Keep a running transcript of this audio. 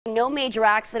No major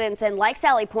accidents, and like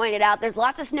Sally pointed out, there's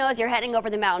lots of snow as you're heading over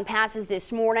the mountain passes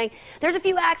this morning. There's a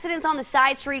few accidents on the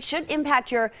side streets, should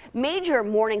impact your major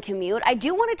morning commute. I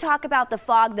do want to talk about the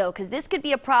fog though, because this could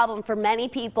be a problem for many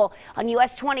people on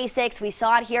US 26. We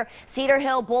saw it here, Cedar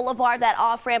Hill Boulevard, that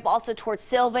off ramp, also towards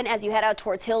Sylvan as you head out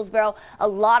towards Hillsborough. A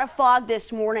lot of fog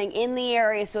this morning in the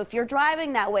area, so if you're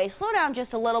driving that way, slow down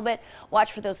just a little bit.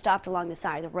 Watch for those stopped along the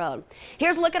side of the road.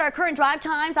 Here's a look at our current drive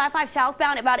times. I-5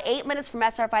 southbound about 8 minutes from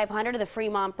SR 500 to the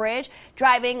Fremont Bridge.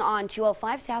 Driving on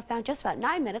 205 southbound just about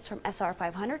 9 minutes from SR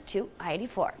 500 to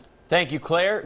I-84. Thank you, Claire.